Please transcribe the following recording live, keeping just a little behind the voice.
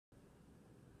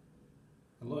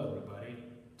Hello everybody.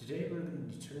 Today we're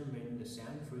going to determine the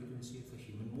sound frequency of a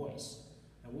human voice.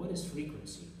 Now what is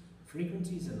frequency?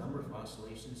 Frequency is the number of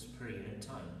oscillations per unit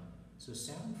time. So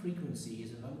sound frequency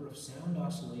is the number of sound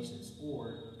oscillations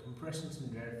or compressions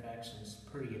and rarefactions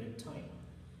per unit time.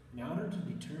 In order to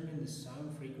determine the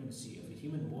sound frequency of a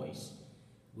human voice,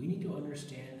 we need to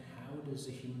understand how does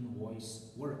a human voice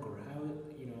work, or how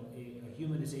a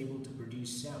human is able to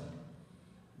produce sound.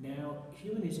 Now,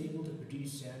 human is able to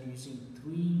produce sound using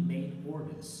three main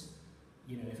organs.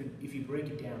 If you break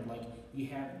it down, like you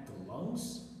have the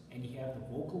lungs, and you have the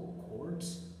vocal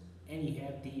cords, and you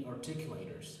have the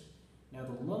articulators. Now,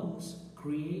 the lungs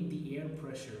create the air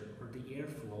pressure or the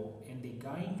airflow, and they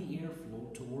guide the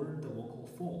airflow toward the vocal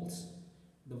folds.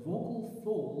 The vocal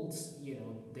folds,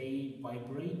 they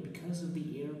vibrate because of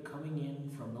the air coming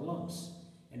in from the lungs.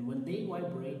 And when they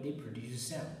vibrate, they produce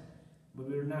a sound. But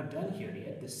we're not done here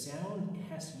yet. The sound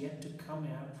has yet to come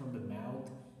out from the mouth,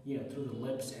 through the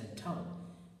lips and tongue.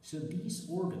 So these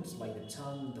organs, like the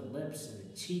tongue, the lips,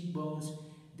 and the cheekbones,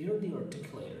 they're the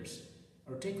articulators.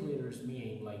 Articulators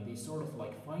meaning like they sort of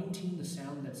like fine-tune the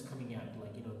sound that's coming out.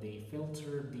 They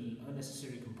filter the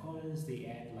unnecessary components, they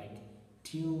add like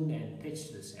tune and pitch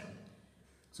to the sound.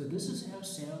 So this is how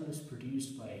sound is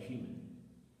produced by a human.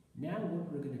 Now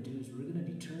what we're going to do is we're going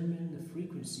to determine the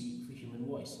frequency of a human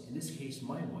voice, in this case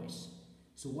my voice.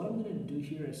 So what I'm going to do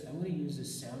here is I'm going to use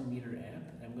this sound meter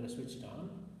app, and I'm going to switch it on.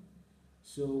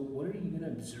 So what are you going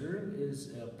to observe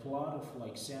is a plot of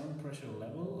like sound pressure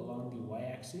level along the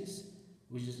y-axis,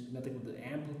 which is nothing but the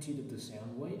amplitude of the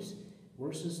sound waves,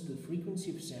 versus the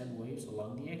frequency of sound waves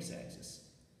along the x-axis.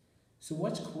 So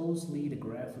watch closely the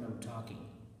graph when I'm talking.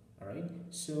 Alright,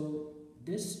 so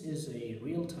this is a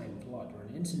real-time plot or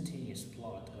an instantaneous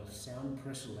plot of sound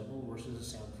pressure level versus the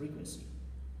sound frequency.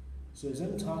 So as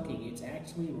I'm talking, it's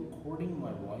actually recording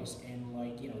my voice and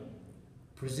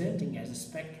presenting as a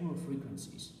spectrum of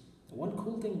frequencies. One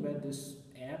cool thing about this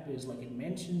app is it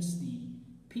mentions the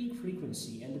peak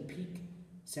frequency and the peak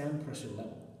sound pressure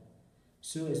level.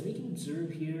 So as we can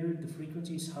observe here, the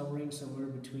frequency is hovering somewhere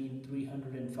between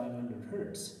 300 and 500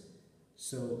 hertz.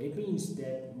 So it means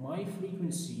that my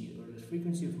frequency, or the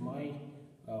frequency of my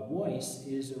voice,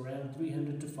 is around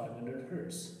 300 to 500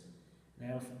 hertz.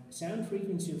 Now, sound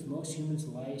frequency of most humans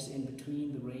lies in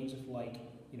between the range of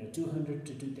 200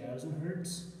 to 2000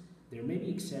 hertz. There may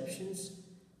be exceptions,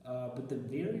 but the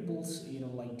variables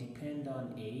depend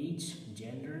on age,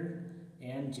 gender,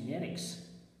 and genetics.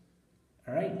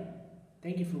 All right.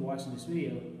 Thank you for watching this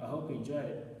video. I hope you enjoyed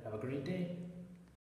it. Have a great day.